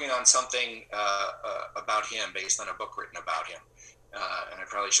we're working on something about him based on a book written about him, and I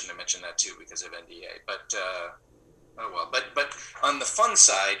probably shouldn't have mentioned that too because of NDA. But oh well. But on the fun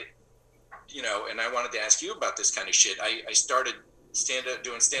side, and I wanted to ask you about this kind of shit. I started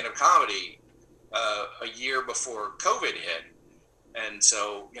doing stand-up comedy a year before COVID hit, and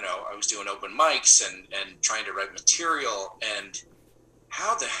so I was doing open mics and trying to write material and.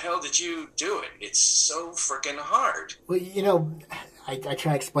 How the hell did you do it? It's so freaking hard. Well, I try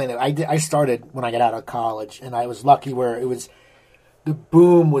to explain it. I started when I got out of college, and I was lucky where the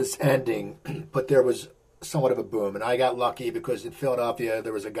boom was ending, but there was somewhat of a boom. And I got lucky because in Philadelphia,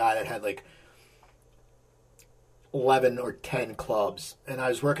 there was a guy that had like 11 or 10 clubs. And I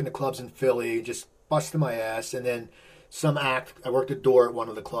was working the clubs in Philly, just busting my ass. And then I worked the door at one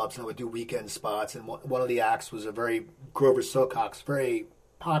of the clubs, and I would do weekend spots. And one of the acts was a very Grover Silcox, very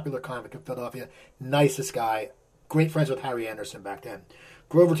popular comic in Philadelphia, nicest guy, great friends with Harry Anderson back then.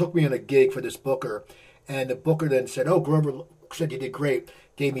 Grover took me on a gig for this booker, and the booker then said, "Oh, Grover said you did great."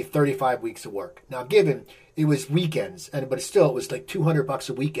 Gave me 35 weeks of work. Now, given it was weekends, but still it was like $200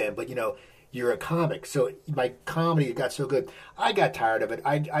 a weekend. But you're a comic, so my comedy got so good. I got tired of it.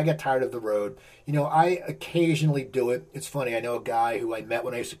 I got tired of the road. I occasionally do it. It's funny. I know a guy who I met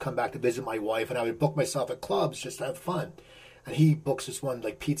when I used to come back to visit my wife, and I would book myself at clubs just to have fun. And he books this one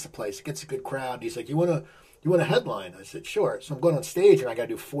like pizza place. It gets a good crowd. He's like, "You want to headline?" I said, "Sure." So I'm going on stage, and I got to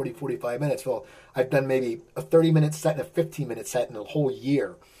do 40, 45 minutes. Well, I've done maybe a 30-minute set and a 15-minute set in a whole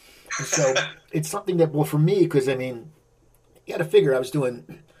year. And so it's something that, well, for me, because, you got to figure I was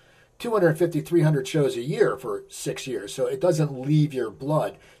doing 250, 300 shows a year for 6 years. So it doesn't leave your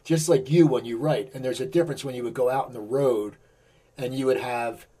blood, just like you when you write. And there's a difference when you would go out on the road and you would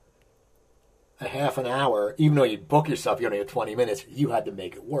have a half an hour, even though you'd book yourself, you only had 20 minutes, you had to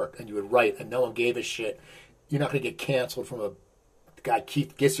make it work. And you would write, and no one gave a shit. You're not going to get canceled from a guy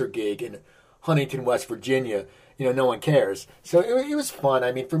Keith Gisser gig in Huntington, West Virginia. No one cares. So it was fun.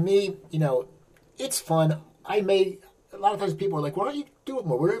 For me, it's fun. A lot of times people are like, "Why don't you do it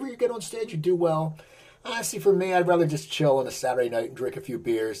more? Wherever you get on stage, you do well." Honestly, for me, I'd rather just chill on a Saturday night and drink a few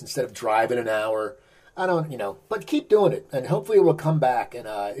beers instead of driving an hour. I don't, but keep doing it, and hopefully it will come back, and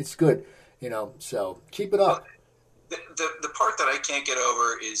it's good, so keep it up. The part that I can't get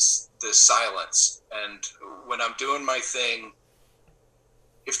over is the silence, and when I'm doing my thing,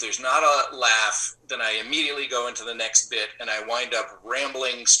 if there's not a laugh, then I immediately go into the next bit, and I wind up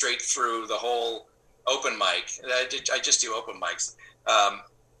rambling straight through the whole open mic. I just do open mics,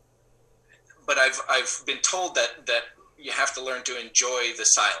 but I've been told that you have to learn to enjoy the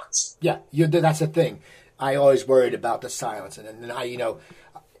silence. Yeah, that's the thing. I always worried about the silence, and then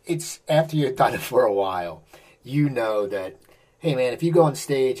it's after you've done it for a while, that hey man, if you go on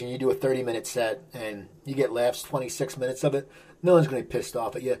stage and you do a 30-minute set and you get laughs 26 minutes of it, no one's going to be pissed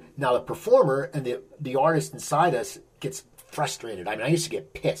off at you. Now the performer and the artist inside us gets frustrated. I used to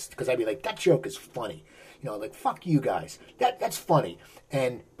get pissed because I'd be like, "That joke is funny," like, "Fuck you guys, that's funny."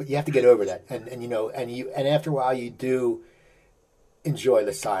 But you have to get over that, and after a while you do enjoy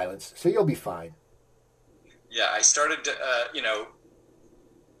the silence, so you'll be fine. Yeah, I started to,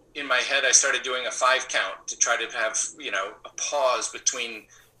 in my head, I started doing a 5 count to try to have a pause between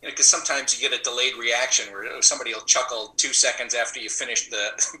because sometimes you get a delayed reaction where somebody will chuckle 2 seconds after you finish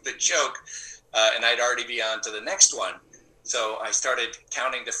the joke, and I'd already be on to the next one. So I started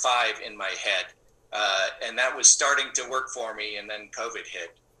counting to 5 in my head, and that was starting to work for me, and then COVID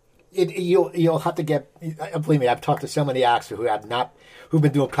hit. You'll have to get. Believe me, I've talked to so many actors who've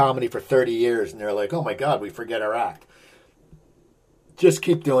been doing comedy for 30 years, and they're like, "Oh my God, we forget our act." Just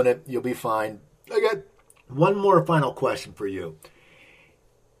keep doing it; you'll be fine. I got one more final question for you.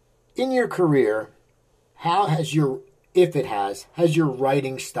 In your career, how has your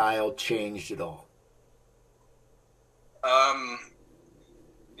writing style changed at all?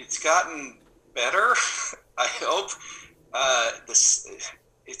 It's gotten better. I hope.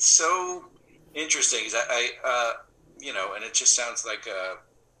 It's so interesting. And it just sounds like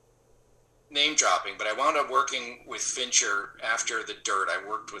name dropping, but I wound up working with Fincher after The Dirt. I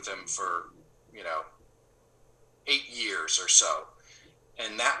worked with him for 8 years or so,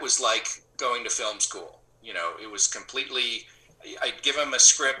 and that was like going to film school. It was completely. I'd give him a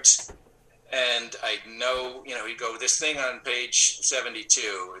script, and I'd know. He'd go, "This thing on page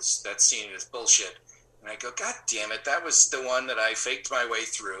 72 that scene is bullshit." And I go, "God damn it, that was the one that I faked my way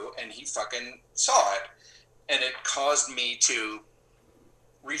through," and he fucking saw it. And it caused me to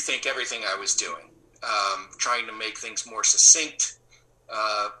rethink everything I was doing, trying to make things more succinct.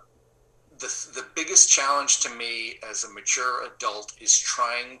 The biggest challenge to me as a mature adult is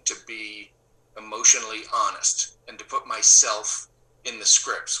trying to be emotionally honest and to put myself in the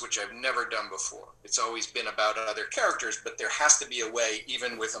scripts, which I've never done before. It's always been about other characters, but there has to be a way,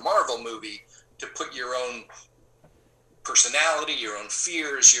 even with a Marvel movie, to put your own personality, your own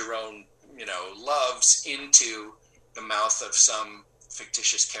fears, your own, loves into the mouth of some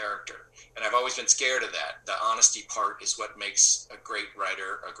fictitious character. And I've always been scared of that. The honesty part is what makes a great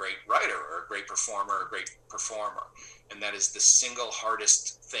writer, or a great performer, a great performer. And that is the single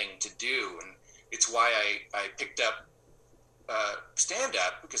hardest thing to do. And it's why I picked up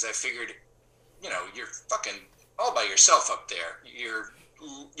stand-up, because I figured, you're fucking all by yourself up there. You're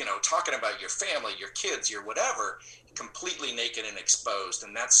talking about your family, your kids, your whatever, completely naked and exposed.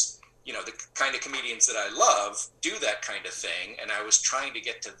 And that's, the kind of comedians that I love do that kind of thing. And I was trying to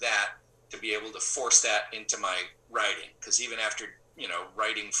get to that, to be able to force that into my writing. Because even after,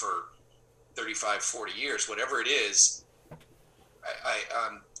 writing for 35, 40 years, whatever it is,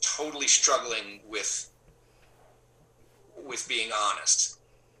 I'm totally struggling with being honest.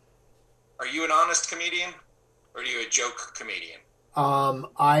 Are you an honest comedian, or are you a joke comedian?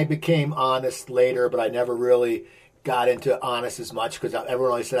 I became honest later, but I never really got into honest as much, because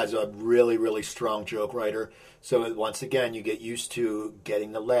everyone always said I was a really, really strong joke writer. So once again, you get used to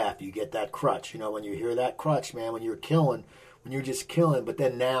getting the laugh. You get that crutch. When you hear that crutch, man, when you're just killing. But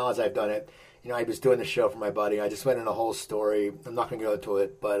then now, as I've done it, I was doing the show for my buddy. I just went in a whole story. I'm not going to go into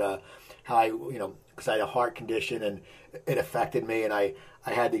it, but how I, because I had a heart condition and it affected me, and I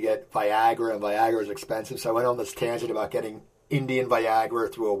had to get Viagra, and Viagra is expensive. So I went on this tangent about getting Indian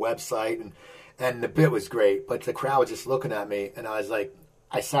Viagra through a website, and the bit was great, but the crowd was just looking at me, and I was like,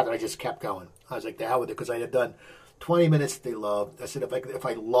 I sat there, I just kept going. I was like, the hell with it, because I had done 20 minutes they loved. I said, if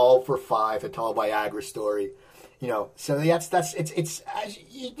I lull for 5 to tell a Viagra story, so that's it's as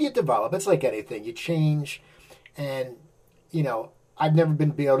you develop. It's like anything, you change, and I've never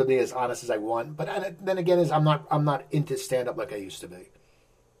been able to be as honest as I want, but then again, I'm not into stand up like I used to be.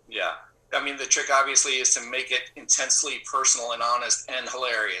 Yeah. I mean, the trick obviously is to make it intensely personal and honest and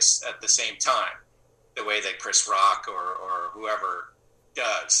hilarious at the same time, the way that Chris Rock or whoever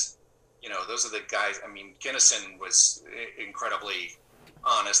does. Those are the guys. I mean, Kinison was incredibly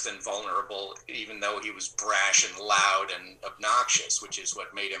honest and vulnerable, even though he was brash and loud and obnoxious, which is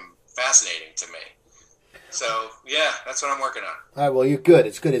what made him fascinating to me. So, yeah, that's what I'm working on. All right, well, you're good.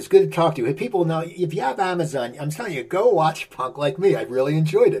 It's good. It's good to talk to you. If people know, if you have Amazon, I'm telling you, go watch Punk Like Me. I really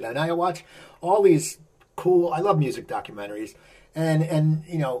enjoyed it. And I watch all these cool, I love music documentaries. And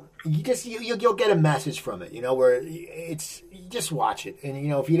you'll get a message from it, where you just watch it. And,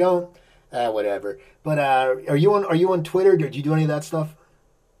 if you don't, whatever. But are you on Twitter? Do you do any of that stuff?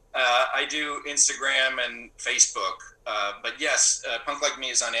 I do Instagram and Facebook. But yes, Punk Like Me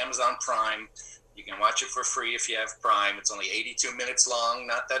is on Amazon Prime. You can watch it for free if you have Prime. It's only 82 minutes long,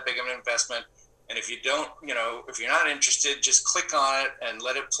 not that big of an investment. And if you don't, if you're not interested, just click on it and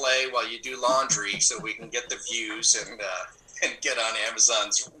let it play while you do laundry so we can get the views and get on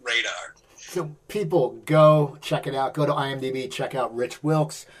Amazon's radar. So people, go check it out. Go to IMDb, check out Rich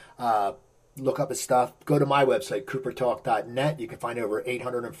Wilkes. Look up his stuff. Go to my website, coopertalk.net. You can find over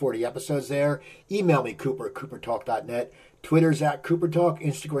 840 episodes there. Email me, coopertalk.net. Twitter's at CooperTalk.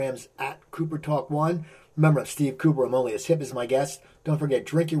 Instagram's at CooperTalk1. Remember, I'm Steve Cooper. I'm only as hip as my guest. Don't forget,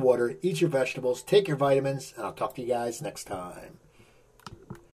 drink your water, eat your vegetables, take your vitamins, and I'll talk to you guys next time.